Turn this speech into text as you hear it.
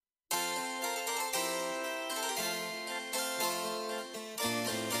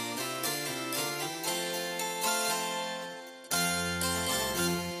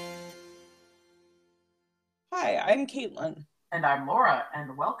Hi, I'm Caitlin. And I'm Laura,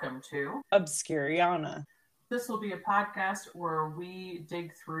 and welcome to Obscuriana. This will be a podcast where we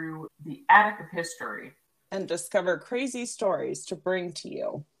dig through the attic of history and discover crazy stories to bring to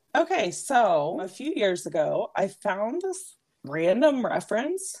you. Okay, so a few years ago, I found this random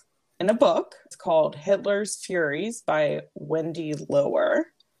reference in a book. It's called Hitler's Furies by Wendy Lower,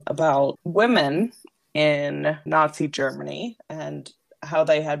 about women in Nazi Germany and how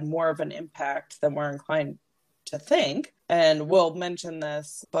they had more of an impact than we're inclined to think. And we'll mention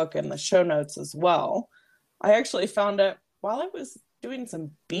this book in the show notes as well. I actually found it while I was doing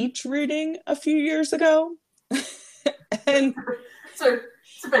some beach reading a few years ago. And so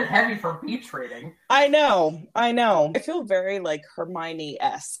it's a bit heavy for beach reading. I know. I feel very like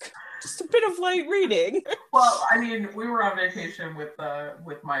Hermione-esque. Just a bit of light reading. Well, I mean, we were on vacation with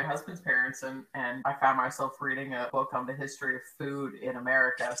my husband's parents, and I found myself reading a book on the history of food in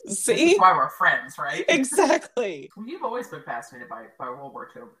America. See? This is why we're friends, right? Exactly. You've always been fascinated by World War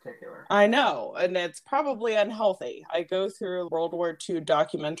II in particular. I know, and it's probably unhealthy. I go through World War II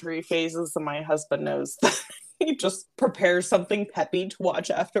documentary phases, and my husband knows that. He just prepares something peppy to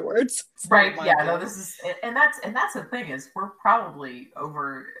watch afterwards. Right. Yeah. No, this is, and that's the thing is we're probably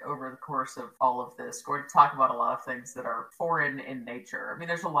over the course of all of this going to talk about a lot of things that are foreign in nature. I mean,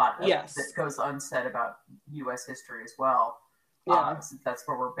 there's a lot that goes unsaid about U.S. history as well. Yeah. Since that's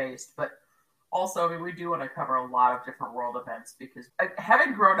where we're based, but also, I mean, we do want to cover a lot of different world events because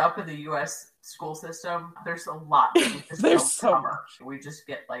having grown up in the U.S. school system, there's a lot that we just don't cover. We just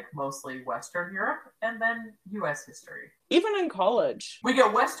get like mostly Western Europe and then U.S. history. Even in college. We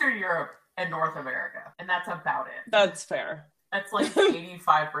get Western Europe and North America, and that's about it. That's fair. That's like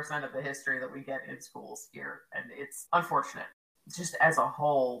 85% of the history that we get in schools here, and it's unfortunate. Just as a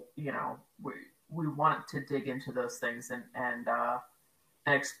whole, you know, we want to dig into those things and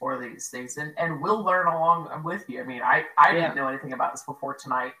explore these things, and we'll learn along with you. I mean, I didn't know anything about this before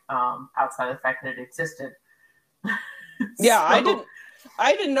tonight, outside of the fact that it existed. Yeah, so,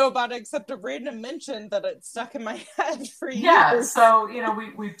 I didn't know about it except a random mention that it stuck in my head for years. Yeah, so you know,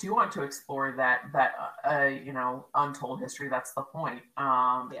 we do want to explore that you know, untold history. That's the point,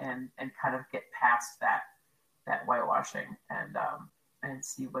 and kind of get past that whitewashing and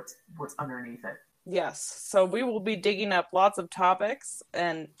see what's underneath it. Yes, so we will be digging up lots of topics,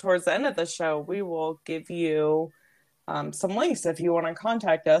 and towards the end of the show, we will give you some links if you want to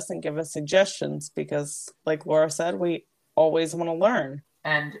contact us and give us suggestions, because like Laura said, we always want to learn.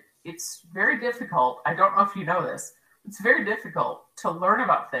 And it's very difficult, I don't know if you know this, it's very difficult to learn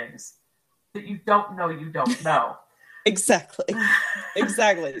about things that you don't know. Exactly.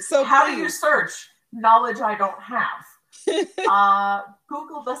 So how do you search knowledge I don't have?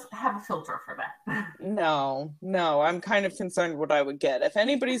 Google doesn't have a filter for that. No, I'm kind of concerned what I would get. If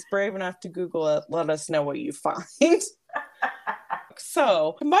anybody's brave enough to Google it, let us know what you find.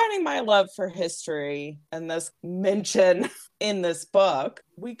 So, combining my love for history and this mention in this book,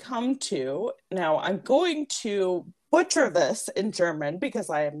 we come to, now I'm going to butcher this in German because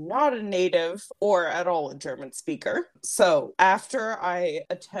I am not a native or at all a German speaker. So after I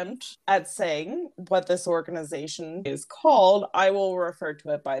attempt at saying what this organization is called, I will refer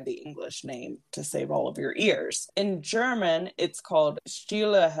to it by the English name to save all of your ears. In German, it's called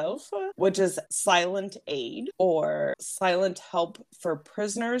Stille Hilfe, which is silent aid or silent help for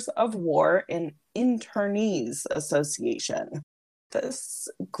prisoners of war in Internees Association. This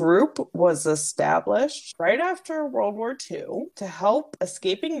group was established right after World War II to help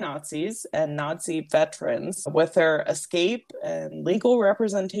escaping Nazis and Nazi veterans with their escape and legal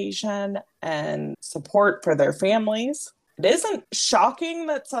representation and support for their families. It isn't shocking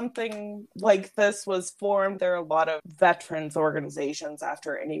that something like this was formed. There are a lot of veterans organizations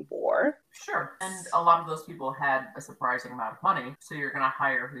after any war. Sure. And a lot of those people had a surprising amount of money, so you're going to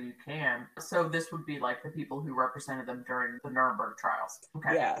hire who you can. So this would be like the people who represented them during the Nuremberg trials.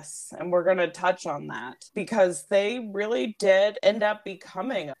 Okay. Yes, and we're going to touch on that because they really did end up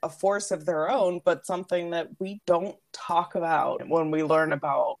becoming a force of their own, but something that we don't talk about when we learn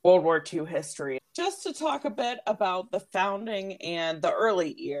about World War II history. Just to talk a bit about the founding and the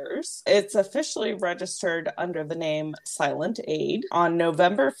early years, it's officially registered under the name Silent Aid on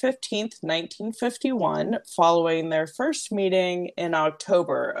November 15th, 1951, following their first meeting in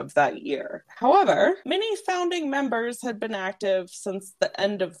October of that year. However, many founding members had been active since the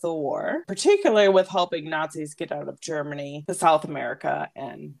end of the war, particularly with helping Nazis get out of Germany to South America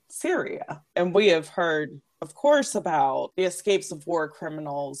and Syria. And we have heard, of course, about the escapes of war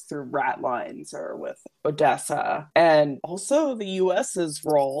criminals through rat lines or with Odessa, and also the U.S.'s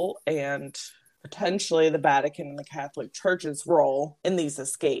role and potentially the Vatican and the Catholic Church's role in these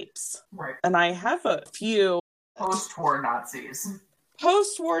escapes. Right. And I have a few Post-war Nazis.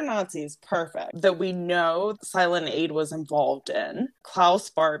 Post-war Nazis, perfect, that we know Silent Aid was involved in. Klaus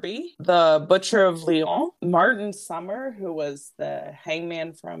Barbie, the Butcher of Lyon, Martin Sommer, who was the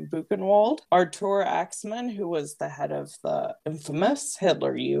hangman from Buchenwald, Artur Axmann, who was the head of the infamous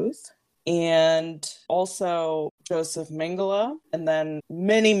Hitler Youth, and also Joseph Mengele, and then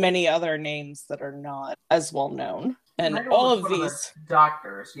many, many other names that are not as well known. And Mengele all was of one these... the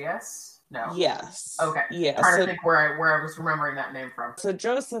doctors, yes? No. Yes. Okay. Yeah. Trying to think where I was remembering that name from. So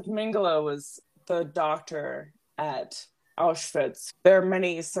Joseph Mengele was the doctor at Auschwitz. There are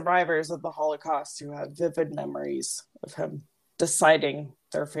many survivors of the Holocaust who have vivid memories of him deciding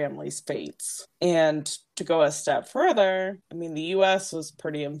their family's fates. And to go a step further, I mean, the US was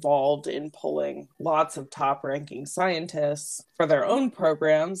pretty involved in pulling lots of top-ranking scientists for their own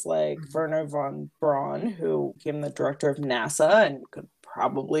programs, like Wernher von Braun, who became the director of NASA and could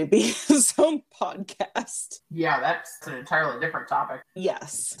probably be his own podcast. Yeah, that's an entirely different topic.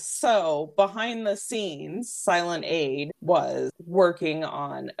 Yes. So behind the scenes, Silent Aid was working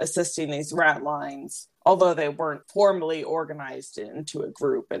on assisting these rat lines, although they weren't formally organized into a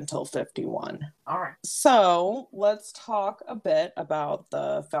group until 51. All right. So let's talk a bit about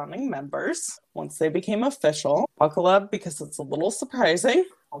the founding members once they became official. Buckle up because it's a little surprising.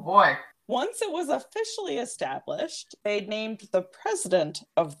 Oh boy. Once it was officially established, they named the president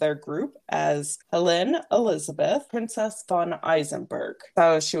of their group as Helene Elisabeth, Princess von Eisenberg.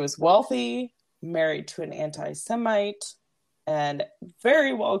 So she was wealthy, married to an anti-Semite, and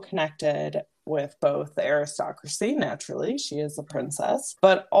very well connected with both the aristocracy, naturally, she is a princess,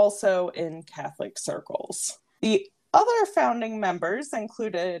 but also in Catholic circles. The other founding members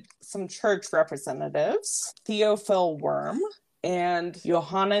included some church representatives, Theophil Worm, and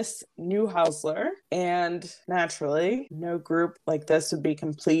Johannes Neuhausler. And naturally, no group like this would be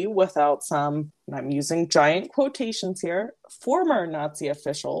complete without some, and I'm using giant quotations here, former Nazi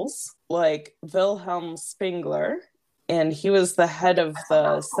officials like Wilhelm Spengler. And he was the head of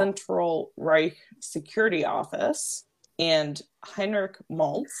the Central Reich Security Office. And Heinrich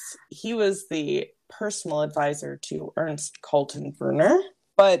Maltz, he was the personal advisor to Ernst Kaltenbrunner.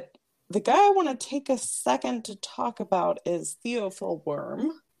 But the guy I want to take a second to talk about is Theophil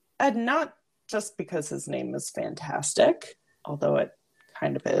Worm, and not just because his name is fantastic, although it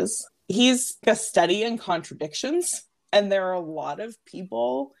kind of is. He's a study in contradictions, and there are a lot of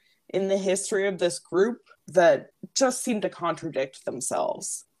people in the history of this group that just seem to contradict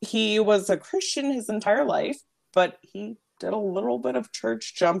themselves. He was a Christian his entire life, but he did a little bit of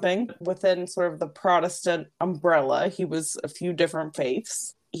church jumping within sort of the Protestant umbrella. He was a few different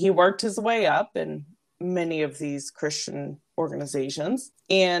faiths. He worked his way up in many of these Christian organizations.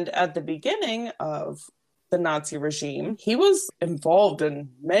 And at the beginning of the Nazi regime, he was involved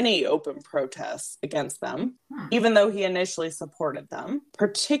in many open protests against them, even though he initially supported them,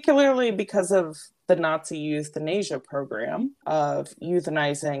 particularly because of the Nazi euthanasia program of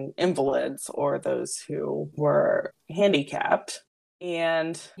euthanizing invalids or those who were handicapped.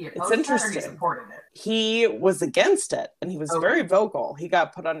 And it's interesting. He supported it. He was against it, and he was very vocal. He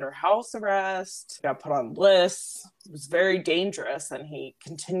got put under house arrest, got put on lists. It was very dangerous, and he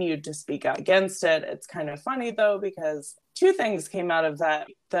continued to speak out against it. It's kind of funny, though, because two things came out of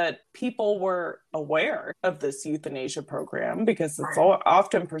that people were aware of this euthanasia program, because it's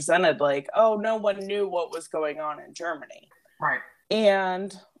often presented like, oh, no one knew what was going on in Germany. Right.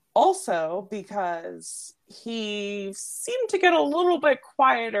 And also because he seemed to get a little bit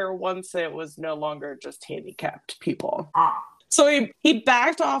quieter once it was no longer just handicapped people. So he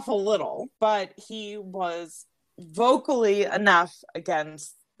backed off a little, but he was vocally enough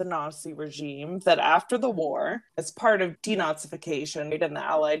against the Nazi regime that after the war, as part of denazification, and the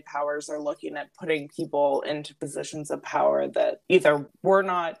Allied powers are looking at putting people into positions of power that either were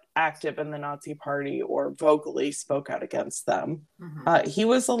not active in the Nazi party or vocally spoke out against them. He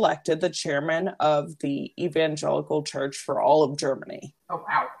was elected the chairman of the Evangelical Church for all of Germany. Oh,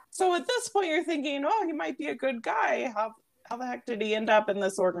 wow. So at this point, you're thinking, oh, he might be a good guy. How the heck did he end up in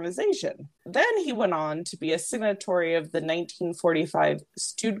this organization? Then he went on to be a signatory of the 1945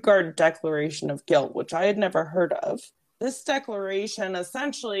 Stuttgart Declaration of Guilt, which I had never heard of. This declaration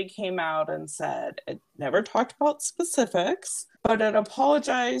essentially came out and said it never talked about specifics, but it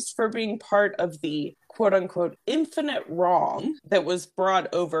apologized for being part of the quote-unquote infinite wrong that was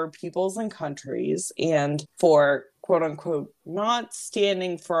brought over peoples and countries, and for quote-unquote not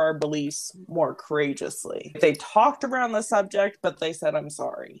standing for our beliefs more courageously. They talked around the subject, but they said, I'm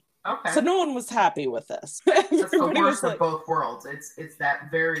sorry. Okay. So no one was happy with this. That's the Everybody was worst of like, both worlds. It's that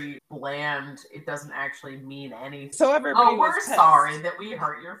very bland, it doesn't actually mean anything. so everybody Oh, was we're pissed. sorry that we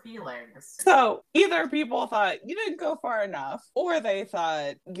hurt your feelings. So either people thought you didn't go far enough, or they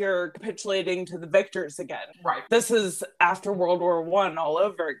thought you're capitulating to the victors again. Right. This is after World War I all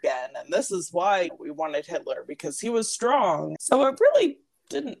over again, and this is why we wanted Hitler, because he was strong. So it really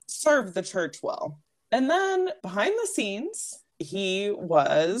didn't serve the church well. And then behind the scenes, he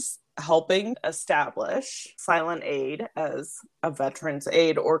was helping establish Silent Aid as a veterans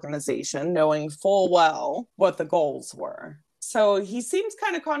aid organization, knowing full well what the goals were. So he seems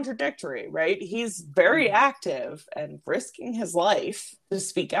kind of contradictory, right? He's very active and risking his life to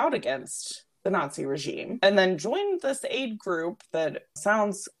speak out against the Nazi regime, and then joined this aid group that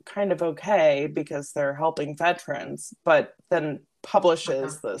sounds kind of okay because they're helping veterans, but then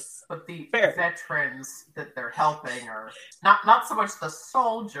publishes this. But the veterans that they're helping are not so much the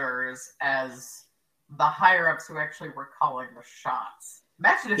soldiers as the higher ups who actually were calling the shots.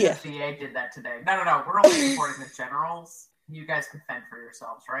 Imagine if the VA did that today. No, we're only supporting the generals. You guys can fend for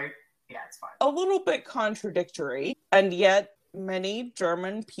yourselves, right? Yeah, it's fine. A little bit contradictory, and yet many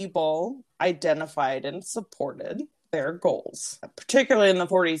German people identified and supported their goals, particularly in the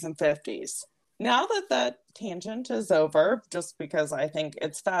 40s and 50s. Now that tangent is over, just because I think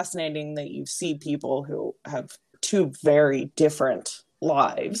it's fascinating that you see people who have two very different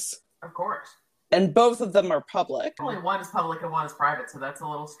lives. Of course. And both of them are public. Only one is public and one is private, so that's a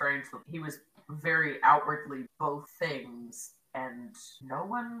little strange. He was very outwardly both things, and no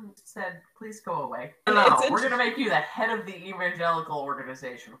one said, please go away. No, we're going to make you the head of the evangelical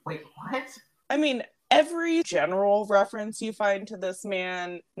organization. Wait, what? I mean, every general reference you find to this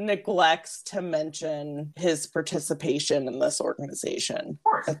man neglects to mention his participation in this organization. Of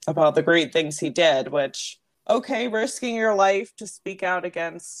course. About the great things he did, which, okay, risking your life to speak out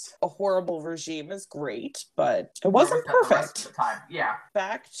against a horrible regime is great, but it wasn't perfect. The time. Yeah.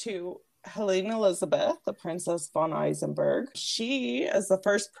 Back to Helene Elizabeth, the Princess von Eisenberg. She, as the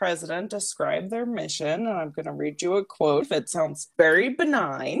first president, described their mission, and I'm going to read you a quote. It sounds very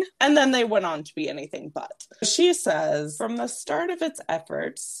benign, and then they went on to be anything but. She says, from the start of its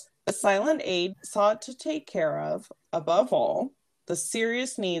efforts, the Silent Aid sought to take care of, above all, the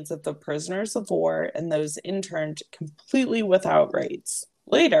serious needs of the prisoners of war and those interned completely without rights.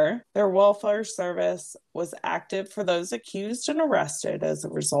 Later, their welfare service was active for those accused and arrested as a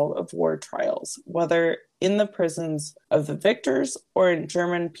result of war trials, whether in the prisons of the victors or in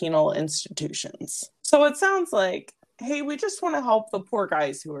German penal institutions. So it sounds like, hey, we just want to help the poor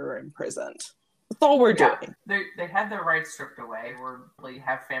guys who are imprisoned. That's all we're doing. They had their rights stripped away. They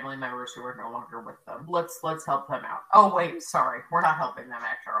have family members who are no longer with them. Let's help them out. Oh wait, sorry, we're not helping them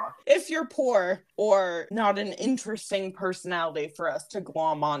after all. If you're poor or not an interesting personality for us to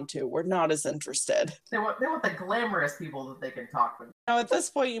glom onto, we're not as interested. They want the glamorous people that they can talk with. Now, at this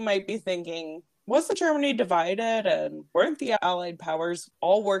point, you might be thinking, wasn't Germany divided, and weren't the Allied powers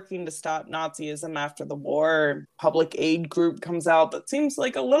all working to stop Nazism after the war? Public aid group comes out that seems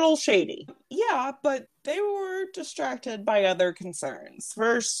like a little shady. Yeah, but they were distracted by other concerns.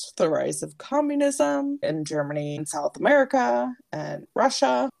 First, the rise of communism in Germany and South America, and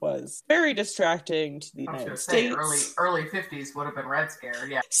Russia was very distracting to the United States. Early 50s would have been Red Scare,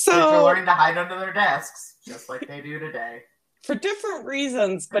 yeah. So they're learning to hide under their desks, just like they do today. For different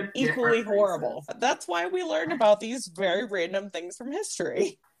reasons, but equally horrible. That's why we learn about these very random things from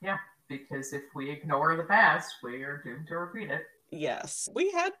history. Yeah, because if we ignore the past, we are doomed to repeat it. Yes.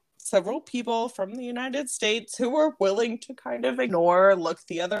 We had several people from the United States who were willing to kind of ignore, look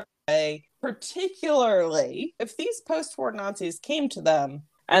the other way, particularly if these post-war Nazis came to them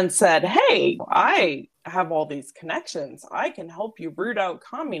and said, hey, I have all these connections. I can help you root out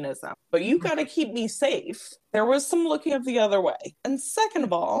communism, but you got to keep me safe. There was some looking of the other way. And second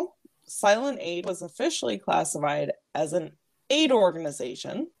of all, Silent Aid was officially classified as an aid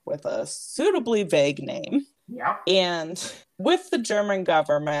organization with a suitably vague name. Yeah. And with the German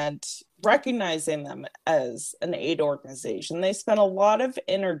government recognizing them as an aid organization, they spent a lot of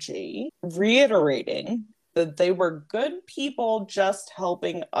energy reiterating that they were good people just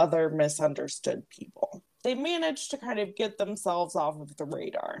helping other misunderstood people. They managed to kind of get themselves off of the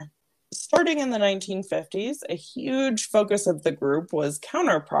radar. Starting in the 1950s, a huge focus of the group was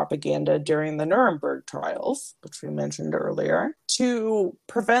counter-propaganda during the Nuremberg trials, which we mentioned earlier, to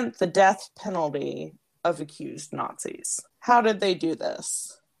prevent the death penalty of accused Nazis. How did they do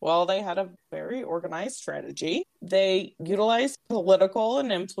this? Well, they had a very organized strategy. They utilized political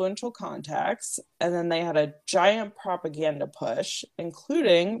and influential contacts, and then they had a giant propaganda push,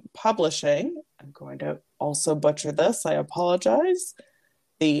 including publishing, I'm going to also butcher this, I apologize,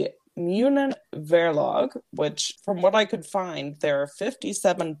 the Munen Verlag, which from what I could find, there are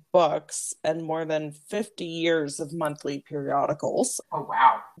 57 books and more than 50 years of monthly periodicals. Oh,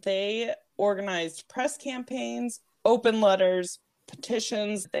 wow. They organized press campaigns, open letters,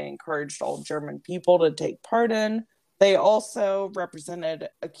 petitions. They encouraged all German people to take part in. They also represented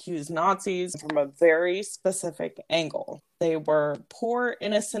accused Nazis from a very specific angle. They were poor,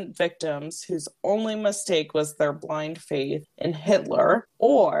 innocent victims whose only mistake was their blind faith in Hitler,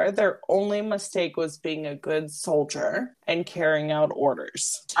 or their only mistake was being a good soldier and carrying out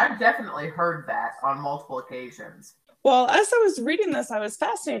orders. I've definitely heard that on multiple occasions. Well, as I was reading this, I was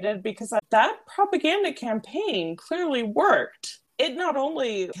fascinated because that propaganda campaign clearly worked. It not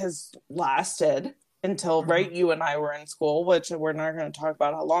only has lasted until you and I were in school, which we're not going to talk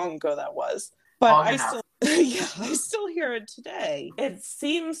about how long ago that was. But I still hear it today. It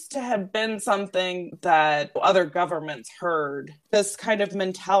seems to have been something that other governments heard. This kind of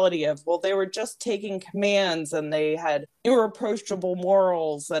mentality of, well, they were just taking commands and they had irreproachable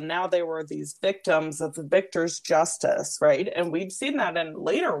morals, and now they were these victims of the victor's justice, right? And we've seen that in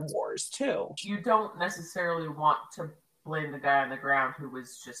later wars too. You don't necessarily want to blame the guy on the ground who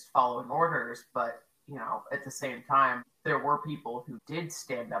was just following orders, but at the same time, there were people who did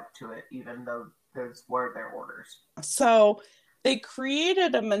stand up to it, even though those were their orders. So they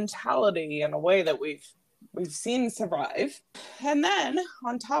created a mentality in a way that we've seen survive. And then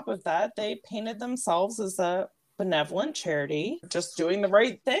on top of that, they painted themselves as a benevolent charity, just doing the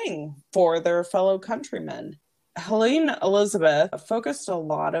right thing for their fellow countrymen. Helene Elisabeth focused a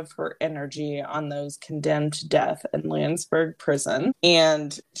lot of her energy on those condemned to death in Landsberg prison,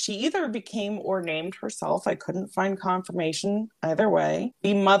 and she either became or named herself, I couldn't find confirmation either way,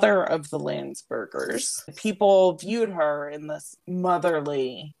 the mother of the Landsbergers. People viewed her in this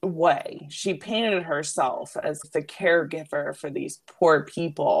motherly way. She painted herself as the caregiver for these poor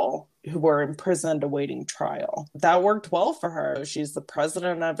people who were imprisoned awaiting trial. That worked well for her. She's the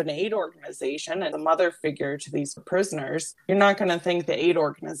president of an aid organization and a mother figure to these prisoners. You're not going to think the aid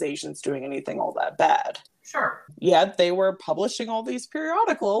organization's doing anything all that bad. Sure. Yet they were publishing all these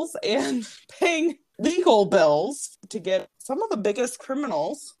periodicals and paying legal bills to get some of the biggest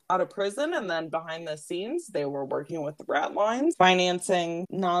criminals out of prison, and then behind the scenes they were working with the rat lines, financing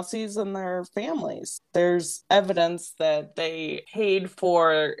Nazis and their families. There's evidence that they paid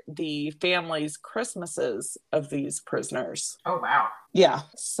for the families' Christmases of these prisoners. Oh, wow. Yeah.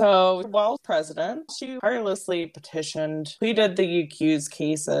 So while president, she tirelessly petitioned, pleaded the accused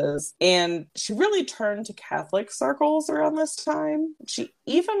cases, and she really turned to Catholic circles around this time. She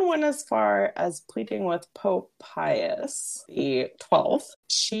even went as far as pleading with Pope Pius the 12th.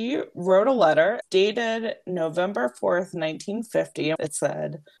 She wrote a letter dated November 4th, 1950. It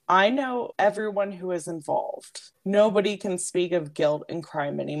said, "I know everyone who is involved. Nobody can speak of guilt and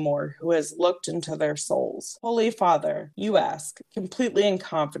crime anymore who has looked into their souls. Holy Father, you ask, completely in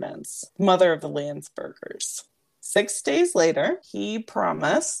confidence, mother of the Landsbergers." 6 days later, he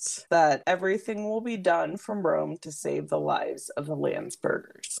promised that everything will be done from Rome to save the lives of the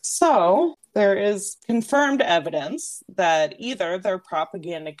Landsbergers. So there is confirmed evidence that either their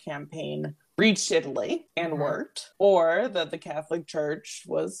propaganda campaign reached Italy and worked, or that the Catholic Church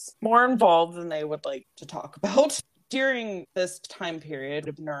was more involved than they would like to talk about. During this time period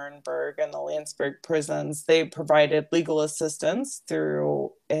of Nuremberg and the Landsberg prisons, they provided legal assistance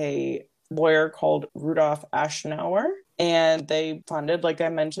through a lawyer called Rudolf Aschenauer, and they funded, like I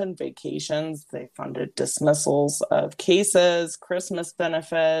mentioned, vacations. They funded dismissals of cases, Christmas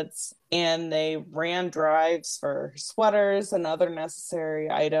benefits, and they ran drives for sweaters and other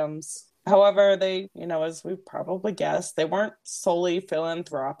necessary items. However, they, as we probably guessed, they weren't solely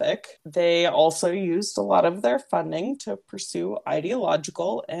philanthropic. They also used a lot of their funding to pursue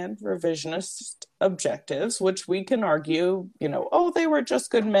ideological and revisionist objectives, which we can argue, they were just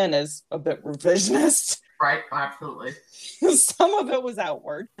good men is a bit revisionist. Right, absolutely. Some of it was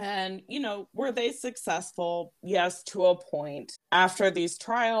outward. And, were they successful? Yes, to a point. After these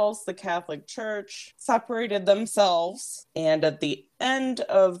trials, the Catholic Church separated themselves. And at the end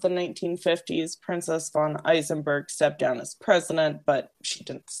of the 1950s, Princess von Eisenberg stepped down as president, but she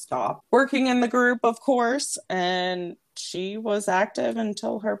didn't stop working in the group, of course. And she was active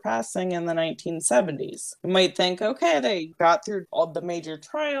until her passing in the 1970s. You might think, okay, they got through all the major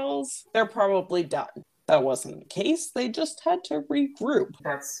trials. They're probably done. that wasn't the case. They just had to regroup.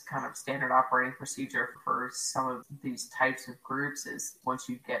 That's kind of standard operating procedure for some of these types of groups is once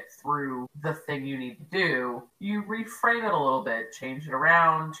you get through the thing you need to do, you reframe it a little bit, change it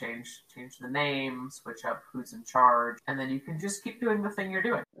around, change the name, switch up who's in charge, and then you can just keep doing the thing you're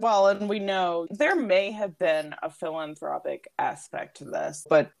doing. Well, and we know there may have been a philanthropic aspect to this,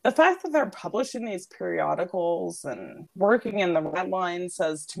 but the fact that they're publishing these periodicals and working in the red line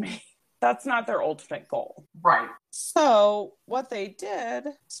says to me that's not their ultimate goal. Right. So what they did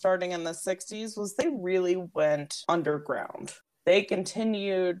starting in the 60s was they really went underground. They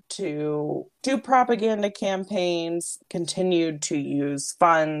continued to do propaganda campaigns, continued to use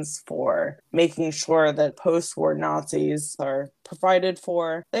funds for making sure that post-war Nazis are provided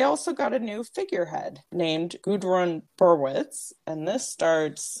for. They also got a new figurehead named Gudrun Berwitz, and this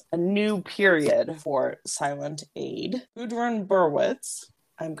starts a new period for Silent Aid. Gudrun Berwitz,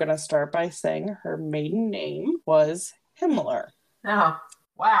 I'm going to start by saying her maiden name was Himmler. Oh,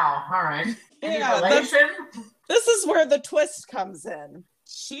 wow. All right. Any Yeah, relation? This is where the twist comes in.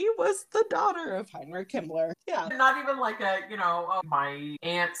 She was the daughter of Heinrich Himmler. Yeah. Not even like my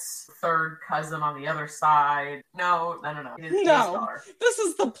aunt's third cousin on the other side. No. His daughter. This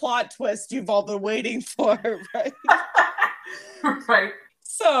is the plot twist you've all been waiting for, right? Right.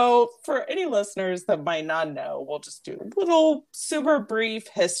 So, for any listeners that might not know, we'll just do a little super brief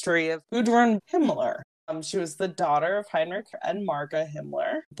history of Gudrun Himmler. She was the daughter of Heinrich and Marga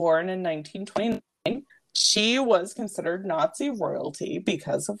Himmler, born in 1929. She was considered Nazi royalty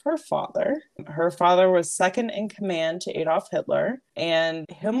because of her father. Her father was second in command to Adolf Hitler, and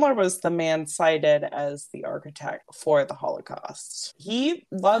Himmler was the man cited as the architect for the Holocaust. He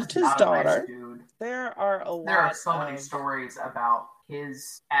loved his daughter. Nice there are so many stories about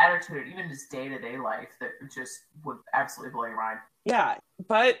his attitude, even his day-to-day life, that just would absolutely blow your mind. Yeah,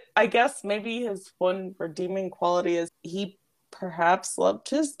 but I guess maybe his one redeeming quality is he perhaps loved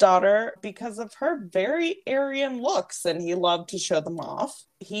his daughter because of her very Aryan looks, and he loved to show them off.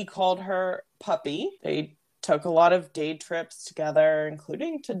 He called her Puppy. They took a lot of day trips together,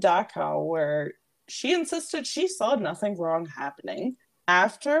 including to Dachau, where she insisted she saw nothing wrong happening.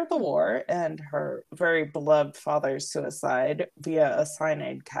 After the war and her very beloved father's suicide via a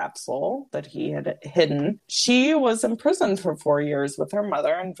cyanide capsule that he had hidden, she was imprisoned for 4 years with her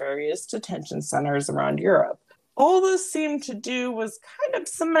mother in various detention centers around Europe. All this seemed to do was kind of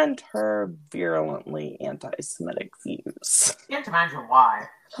cement her virulently anti-Semitic views. You can't imagine why.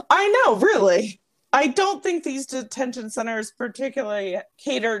 I know, really. I don't think these detention centers particularly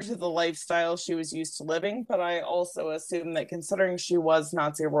catered to the lifestyle she was used to living, but I also assume that considering she was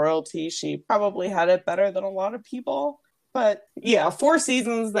Nazi royalty, she probably had it better than a lot of people. But yeah, 4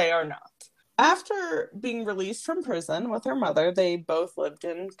 seasons, they are not. After being released from prison with her mother, they both lived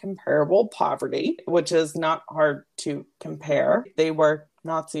in comparable poverty, which is not hard to compare. They were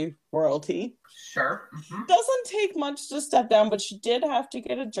Nazi royalty. Sure. Mm-hmm. Doesn't take much to step down, but she did have to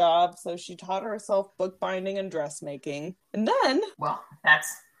get a job, so she taught herself bookbinding and dressmaking. And then... Well,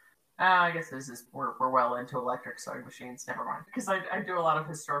 that's... I guess we're well into electric sewing machines. Never mind. Because I do a lot of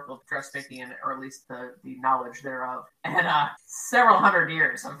historical dressmaking, or at least the knowledge thereof. And several hundred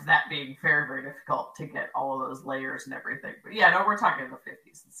years of that being very, very difficult to get all of those layers and everything. But yeah, no, we're talking the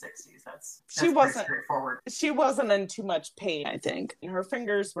 50s and 60s. That's pretty straightforward. She wasn't in too much pain, I think. Her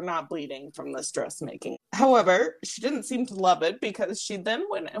fingers were not bleeding from this dressmaking. However, she didn't seem to love it because she then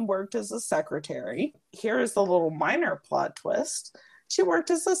went and worked as a secretary. Here is the little minor plot twist. She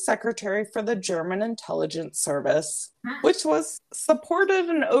worked as a secretary for the German intelligence service, which was supported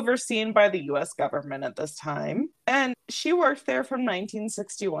and overseen by the U.S. government at this time. And she worked there from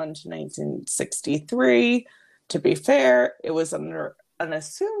 1961 to 1963. To be fair, it was under an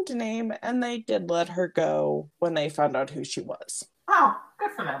assumed name, and they did let her go when they found out who she was. Oh,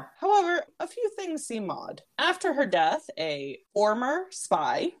 good for them. However, a few things seem odd. After her death, a former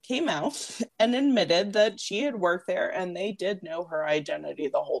spy came out and admitted that she had worked there and they did know her identity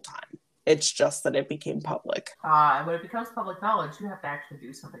the whole time. It's just that it became public. And when it becomes public knowledge, you have to actually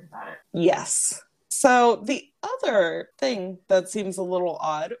do something about it. Yes. So the other thing that seems a little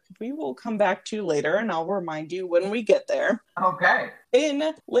odd, we will come back to later, and I'll remind you when we get there. Okay. In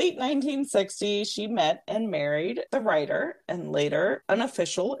late 1960, she met and married the writer and later an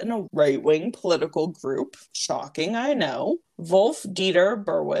official in a right-wing political group. Shocking, I know. Wolf Dieter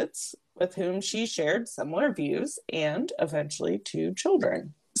Berwitz, with whom she shared similar views and eventually 2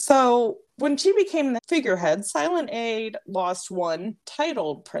 children. So When she became the figurehead, Silent Aid lost one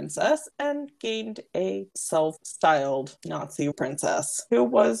titled princess and gained a self-styled Nazi princess who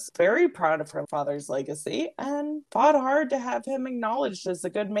was very proud of her father's legacy and fought hard to have him acknowledged as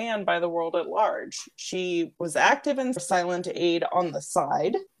a good man by the world at large. She was active in Silent Aid on the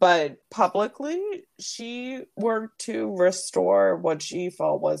side, but publicly she worked to restore what she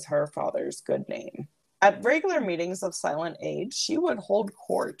felt was her father's good name. At regular meetings of Silent Aid, she would hold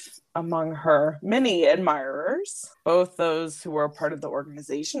court among her many admirers, both those who were part of the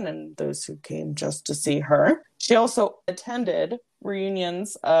organization and those who came just to see her. She also attended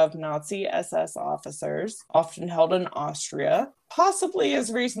reunions of Nazi SS officers, often held in Austria, possibly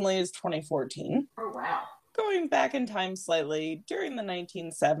as recently as 2014. Oh, wow. Going back in time slightly, during the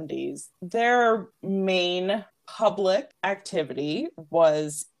 1970s, their main public activity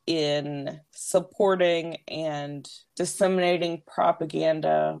was in supporting and disseminating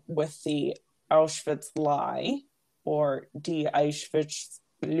propaganda with the Auschwitz Lie, or Die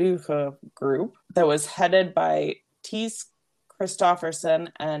Auschwitz-Lüge group, that was headed by Thies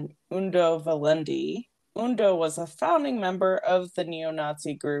Christofferson and Undo Valendi. Undo was a founding member of the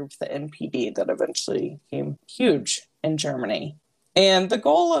neo-Nazi group, the NPD, that eventually became huge in Germany. And the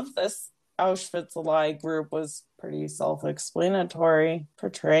goal of this Auschwitz Lie group was pretty self-explanatory,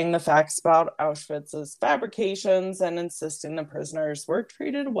 portraying the facts about Auschwitz as fabrications and insisting the prisoners were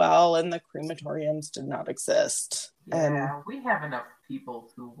treated well and the crematoriums did not exist. Yeah, we have enough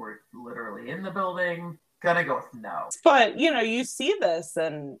people who were literally in the building. Gonna go with no. But, you see this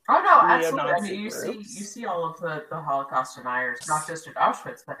and absolutely. I mean, you see all of the Holocaust deniers, not just at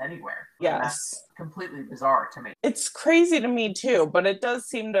Auschwitz, but anywhere. Yes. And that's completely bizarre to me. It's crazy to me too, but it does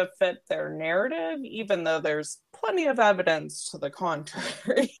seem to fit their narrative, even though there's plenty of evidence to the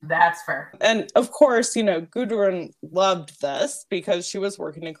contrary. That's fair. And of course, Gudrun loved this because she was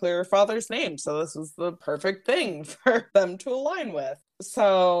working to clear her father's name. So this was the perfect thing for them to align with.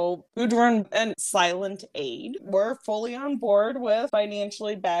 So Gudrun and Silent Aid were fully on board with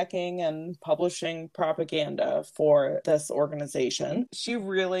financially backing and publishing propaganda for this organization. She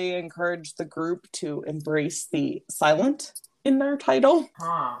really encouraged the group to embrace the silent in their title.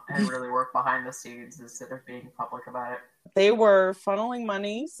 And really work behind the scenes instead of being public about it. They were funneling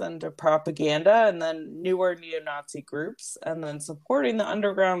monies into propaganda and then newer neo-Nazi groups, and then supporting the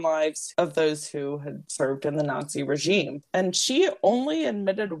underground lives of those who had served in the Nazi regime. And she only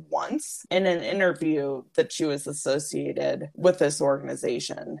admitted once in an interview that she was associated with this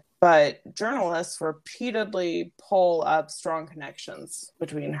organization. But journalists repeatedly pull up strong connections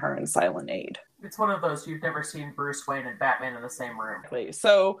between her and Silent Aid. It's one of those you've never seen Bruce Wayne and Batman in the same room.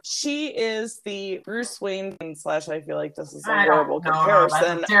 So she is the Bruce Wayne / I feel like this is a horrible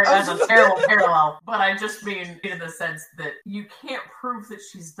comparison. That's a terrible parallel. But I just mean in the sense that you can't prove that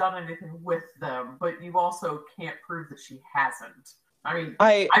she's done anything with them, but you also can't prove that she hasn't. I mean,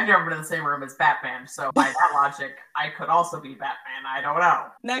 I've never been in the same room as Batman, so by that logic, I could also be Batman. I don't know.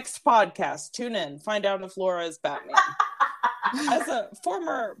 Next podcast, tune in. Find out if Laura is Batman. As a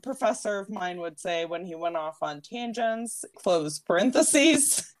former professor of mine would say when he went off on tangents, close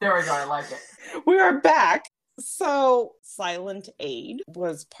parentheses. There we go, I like it. We are back. So Silent Aid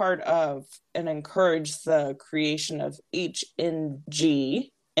was part of and encouraged the creation of HNG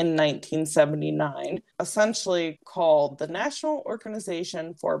in 1979, essentially called the National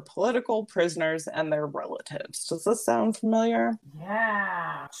Organization for Political Prisoners and Their Relatives. Does this sound familiar?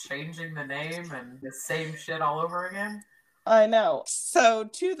 Yeah, changing the name and the same shit all over again. I know. So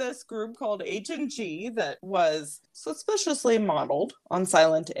to this group called HNG that was suspiciously modeled on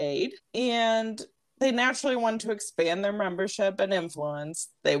Silent Aid, and they naturally wanted to expand their membership and influence.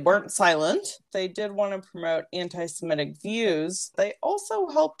 They weren't silent. They did want to promote anti-Semitic views. They also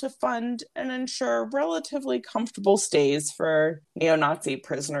helped to fund and ensure relatively comfortable stays for neo-Nazi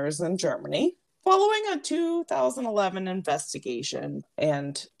prisoners in Germany. Following a 2011 investigation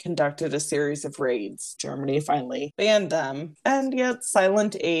and conducted a series of raids, Germany finally banned them, and yet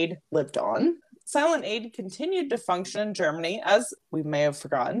Silent Aid lived on. Silent Aid continued to function in Germany, as we may have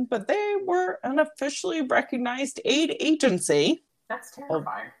forgotten, but they were an officially recognized aid agency. That's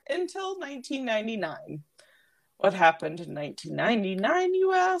terrifying. Until 1999. What happened in 1999,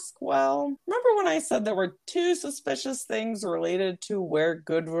 you ask? Well, remember when I said there were two suspicious things related to where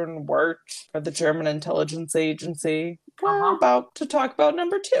Gudrun worked for the German intelligence agency? We're about to talk about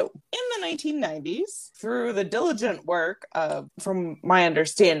number two. In the 1990s, through the diligent work of, from my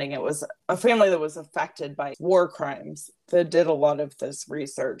understanding, it was a family that was affected by war crimes that did a lot of this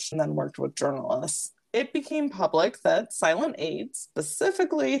research and then worked with journalists. it became public that Silent Aid,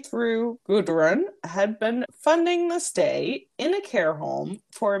 specifically through Gudrun, had been funding the stay in a care home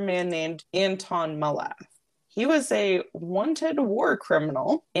for a man named Anton Malaf. He was a wanted war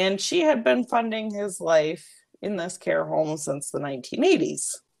criminal, and she had been funding his life in this care home since the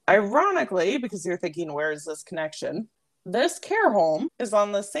 1980s. Ironically, because you're thinking, where is this connection? This care home is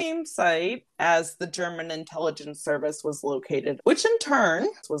on the same site as the German intelligence service was located, which in turn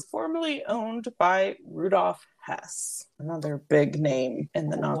was formerly owned by Rudolf Hess, another big name in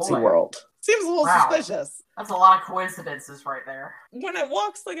the Nazi world. Seems a little suspicious. That's a lot of coincidences right there. When it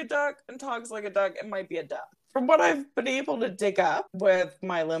walks like a duck and talks like a duck, it might be a duck. From what I've been able to dig up with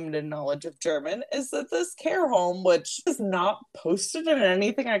my limited knowledge of German, is that this care home, which is not posted in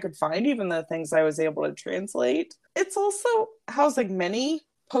anything I could find, even the things I was able to translate, it's also housing many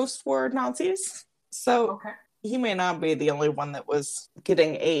post-war Nazis. So he may not be the only one that was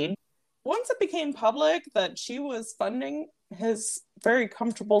getting aid. Once it became public that she was funding his very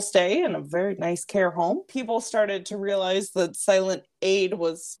comfortable stay in a very nice care home, people started to realize that Silent Aid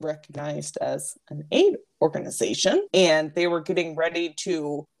was recognized as an aid organization, and they were getting ready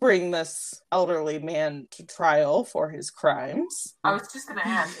to bring this elderly man to trial for his crimes. I was just going to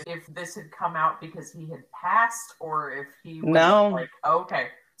ask if this had come out because he had passed, or if he was like, okay,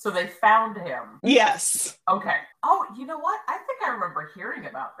 so they found him. Yes. Okay. Oh, you know what? I think I remember hearing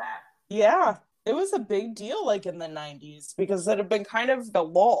about that. Yeah. It was a big deal, like in the 90s, because it had been kind of the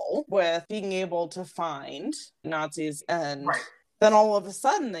lull with being able to find Nazis, and then all of a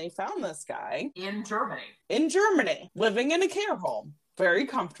sudden they found this guy in Germany. Living in a care home very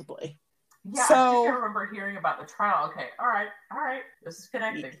comfortably. Yeah, so, I think I remember hearing about the trial. Okay, all right. This is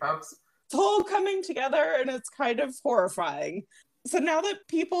connecting, folks. It's all coming together, and it's kind of horrifying. So now that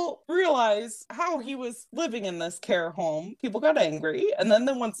people realize how he was living in this care home, people got angry. And then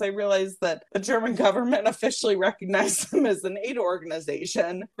once they realized that the German government officially recognized him as an aid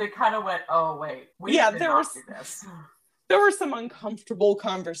organization, they kind of went, oh, wait, we did not do this. There were some uncomfortable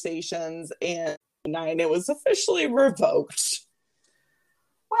conversations, and it was officially revoked.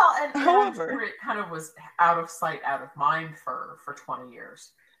 Well, and however, it kind of was out of sight, out of mind for 20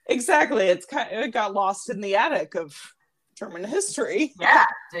 years. Exactly. It got lost in the attic of German history. Yeah,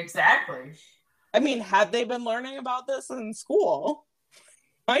 exactly. I mean, had they been learning about this in school,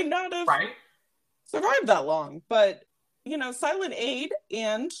 might not have survived that long. But, Silent Aid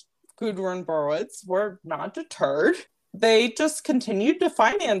and Gudrun Borowitz were not deterred. They just continued to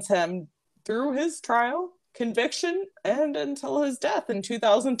finance him through his trial, conviction, and until his death in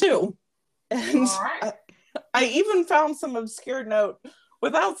 2002. And I even found some obscure note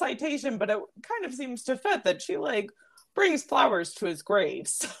without citation, but it kind of seems to fit that she, brings flowers to his grave.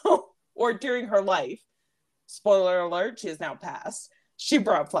 So, or during her life. Spoiler alert, she has now passed. She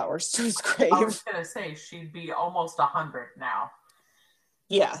brought flowers to his grave. I was going to say, she'd be almost 100 now.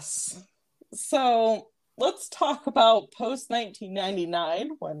 Yes. So, let's talk about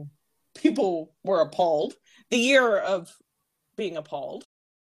post-1999, when people were appalled. The year of being appalled.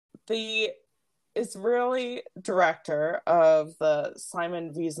 The Israeli director of the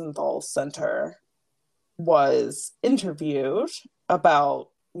Simon Wiesenthal Center was interviewed about,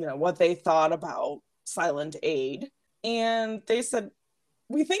 what they thought about Silent Aid. And they said,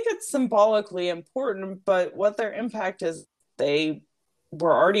 we think it's symbolically important, but what their impact is, they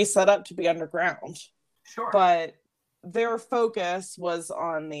were already set up to be underground. Sure. But their focus was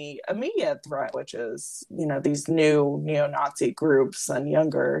on the immediate threat, which is, these new neo-Nazi groups and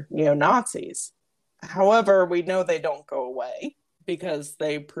younger neo-Nazis. However, we know they don't go away because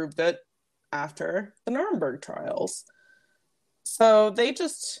they proved it after the Nuremberg trials. So they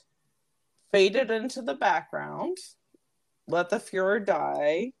just faded into the background, let the Fuhrer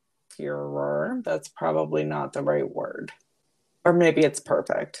die. Führer, that's probably not the right word. Or maybe it's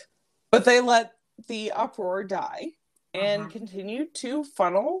perfect. But they let the uproar die and continued to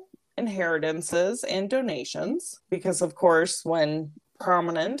funnel inheritances and donations. Because, of course, when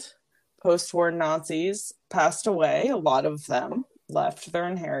prominent post-war Nazis passed away, a lot of them left their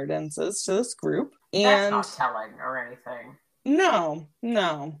inheritances to this group. And that's not telling or anything. No.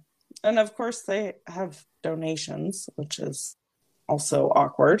 And of course they have donations, which is also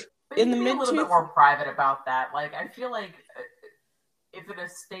awkward. But in the be a little bit more private about that. I feel like if an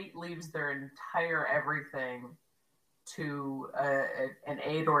estate leaves their entire everything to an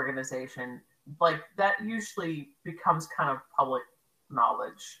aid organization, that usually becomes kind of public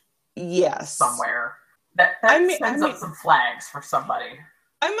knowledge. Yes. Somewhere. That sends up some flags for somebody.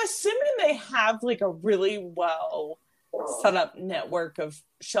 I'm assuming they have a really well set up network of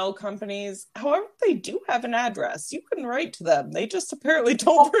shell companies. However, they do have an address. You can write to them. They just apparently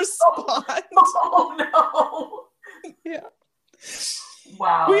don't respond. Oh no. Yeah.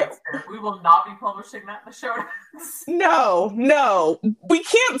 Wow, that's fair. We will not be publishing that in the show notes. No. We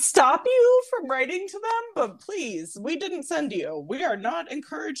can't stop you from writing to them, but please, we didn't send you. We are not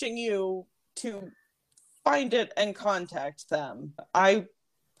encouraging you to find it and contact them. I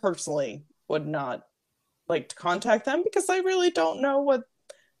personally would not like to contact them because I really don't know what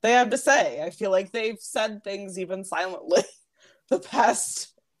they have to say. I feel like they've said things even silently the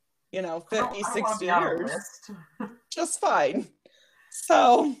past, 50, 60 years. Just fine.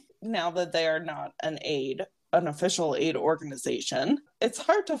 So now that they are not an official aid organization, it's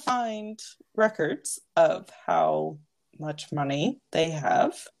hard to find records of how much money they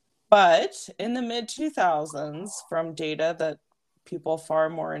have. But in the mid-2000s, from data that people far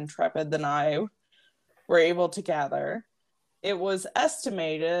more intrepid than I were able to gather, it was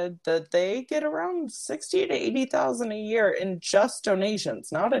estimated that they get around 60 to 80,000 a year in just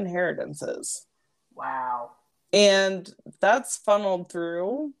donations, not inheritances. Wow. And that's funneled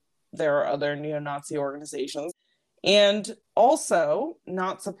through. There are other neo-Nazi organizations. And also,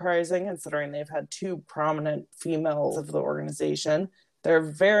 not surprising, considering they've had two prominent females of the organization,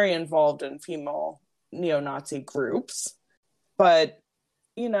 they're very involved in female neo-Nazi groups. But,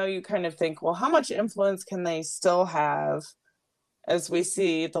 you kind of think, well, how much influence can they still have as we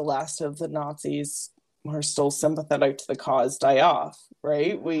see the last of the Nazis who are still sympathetic to the cause die off,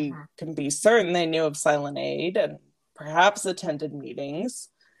 right? We can be certain they knew of Silent Aid and perhaps attended meetings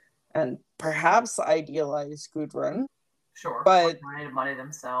and perhaps idealized Gudrun. Sure. But or donated money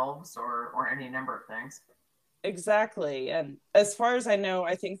themselves or any number of things. Exactly. And as far as I know,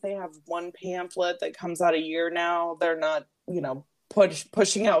 I think they have one pamphlet that comes out a year now. They're not,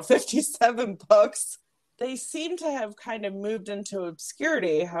 pushing out 57 books. They seem to have kind of moved into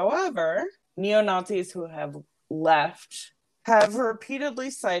obscurity. However, neo-Nazis who have left have repeatedly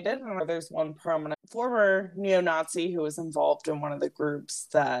cited, and there's one prominent former neo-Nazi who was involved in one of the groups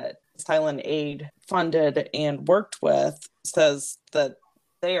that Silent Aid funded and worked with, says that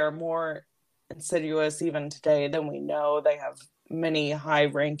they are more insidious even today than we know. They have many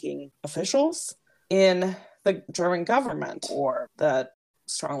high-ranking officials in the German government or that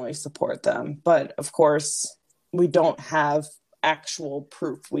strongly support them. But of course, we don't have actual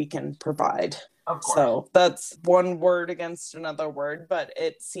proof we can provide. Of course. So that's one word against another word, but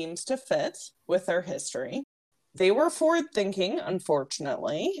it seems to fit with their history. They were forward-thinking,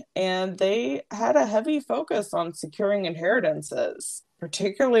 unfortunately, and they had a heavy focus on securing inheritances,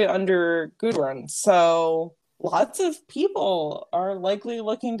 particularly under Gudrun. So lots of people are likely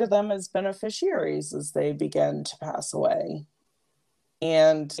looking to them as beneficiaries as they begin to pass away.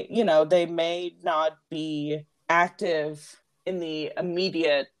 And, they may not be active in the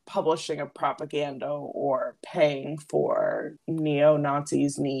immediate publishing of propaganda or paying for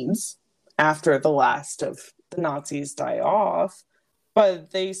neo-Nazis' needs after the last of the Nazis die off,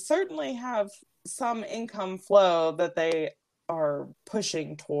 but they certainly have some income flow that they are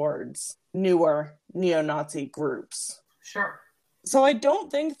pushing towards newer neo-Nazi groups. Sure. So I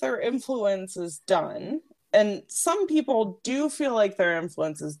don't think their influence is done. And some people do feel like their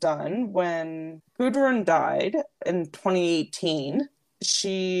influence is done. When Gudrun died in 2018,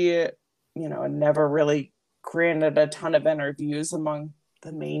 she, never really granted a ton of interviews among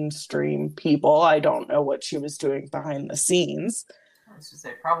the mainstream people. I don't know what she was doing behind the scenes. I was just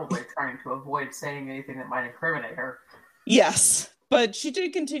say probably trying to avoid saying anything that might incriminate her. Yes, but she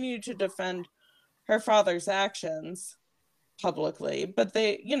did continue to defend her father's actions publicly, but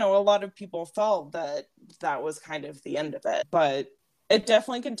they, a lot of people felt that was kind of the end of it. But it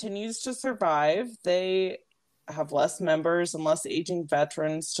definitely continues to survive. They have less members and less aging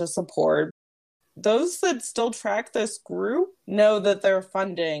veterans to support. Those that still track this group know that their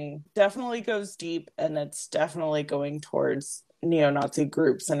funding definitely goes deep, and it's definitely going towards neo-Nazi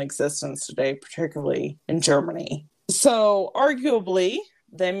groups in existence today, particularly in Germany. So arguably,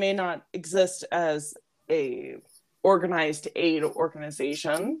 they may not exist as a organized aid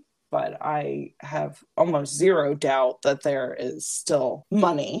organization, but I have almost zero doubt that there is still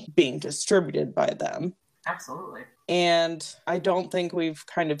money being distributed by them. Absolutely. And I don't think we've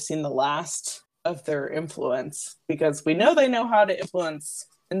kind of seen the last of their influence, because we know they know how to influence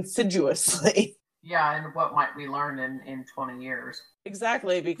insidiously. Yeah, and what might we learn in 20 years?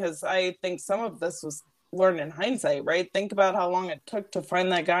 Exactly, because I think some of this was learned in hindsight, right? Think about how long it took to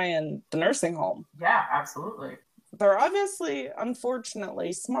find that guy in the nursing home. Yeah, absolutely. They're obviously,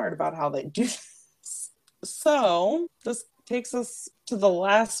 unfortunately, smart about how they do this. So this takes us to the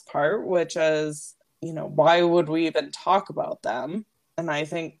last part, which is why would we even talk about them? And I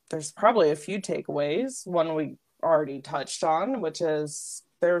think there's probably a few takeaways. One we already touched on, which is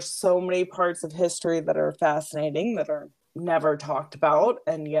there's so many parts of history that are fascinating that are never talked about,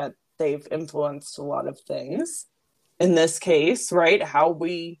 and yet they've influenced a lot of things. In this case, right, how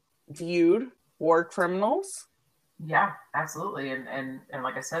we viewed war criminals. Yeah, absolutely. And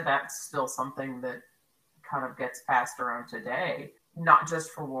like I said, that's still something that kind of gets passed around today, not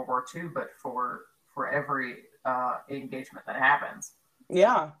just for World War II, but for every engagement that happens.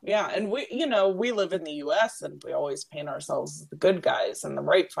 Yeah. And we live in the US and we always paint ourselves as the good guys and the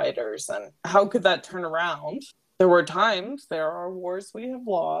right fighters. And how could that turn around? There are wars we have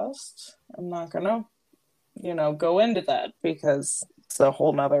lost. I'm not going to, go into that because it's a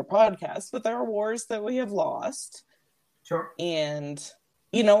whole nother podcast, but there are wars that we have lost. Sure. And,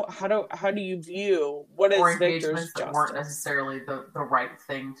 how do you view what is victor's justice? That weren't necessarily the right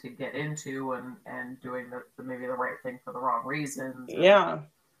thing to get into and doing maybe the right thing for the wrong reasons. Yeah.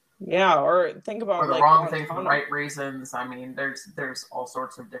 Or think about the wrong thing for the right reasons. I mean, there's all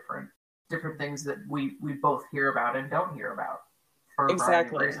sorts of different things that we both hear about and don't hear about for a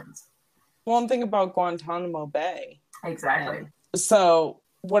variety of reasons. Well, and think about Guantanamo Bay. Exactly. And so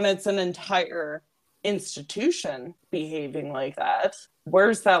when it's an entire institution behaving like that,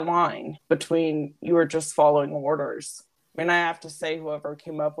 where's that line between you are just following orders? I mean, I have to say whoever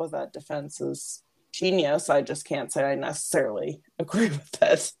came up with that defense is genius. I just can't say I necessarily agree with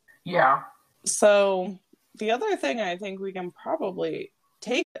it. Yeah. So the other thing I think we can probably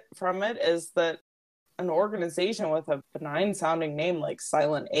take from it is that an organization with a benign sounding name like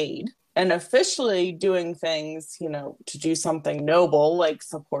Silent Aid and officially doing things, to do something noble like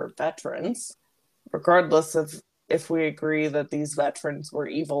support veterans, regardless of if we agree that these veterans were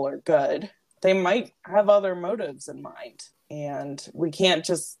evil or good, they might have other motives in mind. And we can't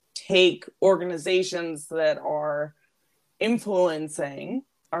just take organizations that are influencing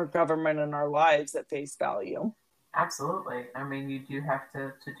our government and our lives at face value. Absolutely. I mean, you do have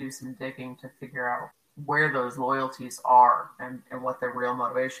to do some digging to figure out where those loyalties are and what their real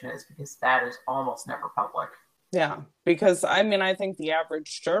motivation is, because that is almost never public. Yeah, because I think the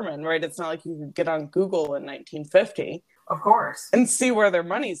average German, right? It's not like you could get on Google in 1950. Of course. And see where their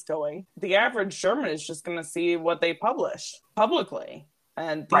money's going. The average German is just going to see what they publish publicly.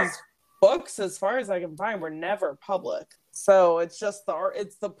 And these books, as far as I can find, were never public. So it's just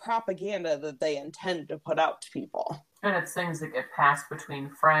the propaganda that they intend to put out to people. And it's things that get passed between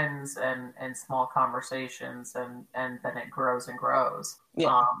friends and small conversations, and then it grows and grows.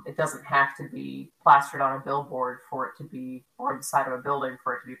 Yeah. It doesn't have to be plastered on a billboard for it to be, or the side of a building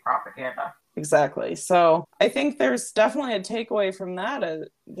for it to be propaganda. Exactly. So I think there's definitely a takeaway from that.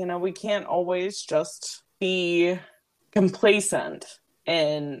 We can't always just be complacent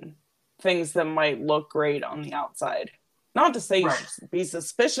in things that might look great on the outside. Not to say you should be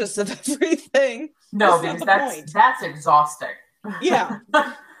suspicious of everything. No, because that's exhausting. Yeah.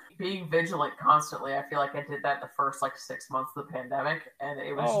 Being vigilant constantly. I feel like I did that the first 6 months of the pandemic, and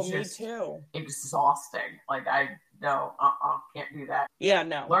it was just me too. Exhausting. Can't do that. Yeah,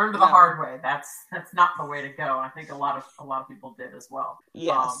 no. Learned the hard way. That's not the way to go. I think a lot of people did as well.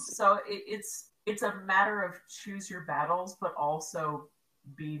 Yes. So it's a matter of choose your battles, but also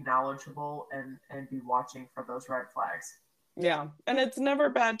be knowledgeable and be watching for those red flags. Yeah. And it's never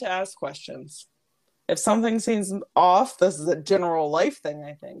bad to ask questions. If something seems off, this is a general life thing,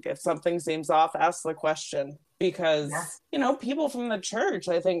 I think. If something seems off, ask the question. Because, people from the church,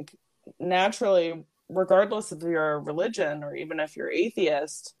 I think, naturally, regardless of your religion or even if you're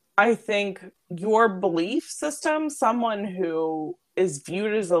atheist, I think your belief system, someone who is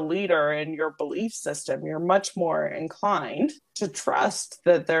viewed as a leader in your belief system, you're much more inclined to trust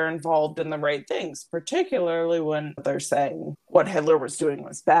that they're involved in the right things, particularly when they're saying what Hitler was doing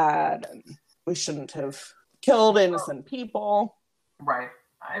was bad and we shouldn't have killed innocent people. Right.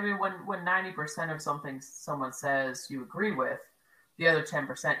 I mean, when 90% of something someone says you agree with, the other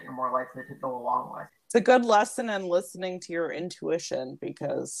 10% you're more likely to go along with. It's a good lesson in listening to your intuition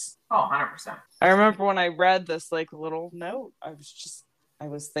because... 100%. I remember when I read this little note, I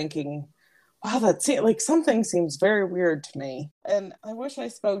was thinking, wow, something seems very weird to me. And I wish I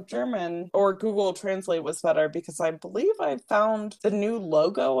spoke German or Google Translate was better because I believe I found the new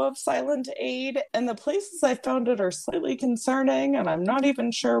logo of Silent Aid and the places I found it are slightly concerning and I'm not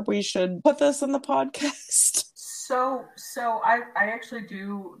even sure we should put this in the podcast. So I actually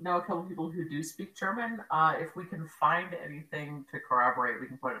do know a couple people who do speak German. If we can find anything to corroborate, we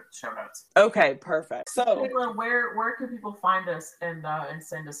can put it in the show notes. Okay, perfect. So, Caitlin, where can people find us and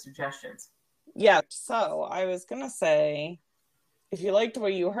send us suggestions? Yeah, so I was going to say, If you liked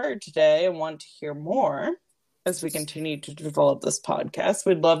what you heard today and want to hear more as we continue to develop this podcast,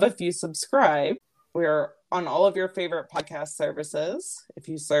 we'd love if you subscribe. We're on all of your favorite podcast services if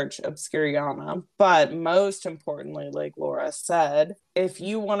you search Obscuriana. But most importantly, like Laura said, if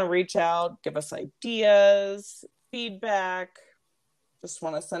you want to reach out, give us ideas, feedback, just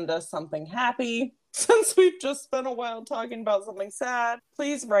want to send us something happy, since we've just spent a while talking about something sad,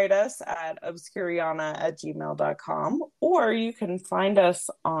 please write us at obscuriana@gmail.com, or you can find us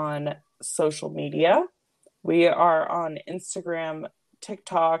on social media. We are on Instagram,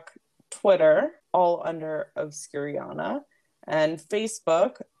 TikTok, Twitter, all under Obscuriana, and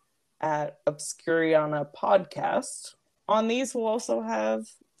Facebook at Obscuriana Podcast. On these, we'll also have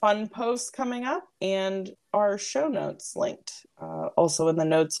fun posts coming up and our show notes linked, also in the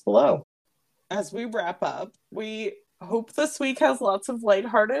notes below. As we wrap up, we hope this week has lots of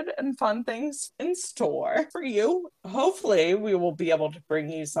lighthearted and fun things in store for you. Hopefully, we will be able to bring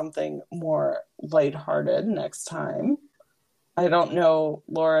you something more lighthearted next time. I don't know,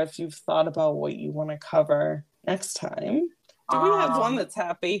 Laura, if you've thought about what you want to cover next time. Do we have one that's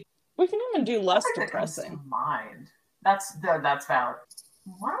happy? We can even do less depressing. Mind. That's valid.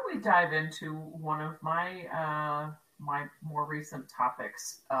 Why don't we dive into one of my more recent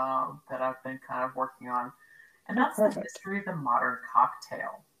topics that I've been kind of working on, and that's the history of the modern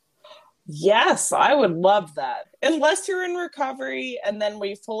cocktail. Yes, I would love that. Unless you're in recovery, and then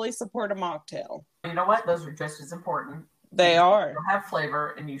we fully support a mocktail. You know what? Those are just as important. They are. They'll have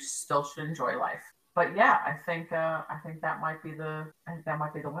flavor, and you still should enjoy life. But yeah, I think that might be the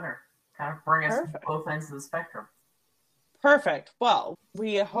winner. Kind of bring us to both ends of the spectrum. Perfect. Well,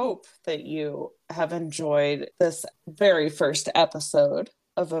 we hope that you have enjoyed this very first episode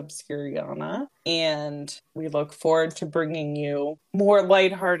of Obscuriana, and we look forward to bringing you more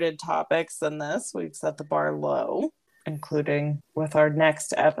lighthearted topics than this. We've set the bar low, including with our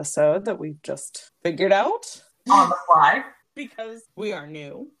next episode that we've just figured out. On the fly. Because we are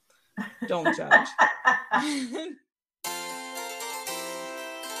new. Don't judge.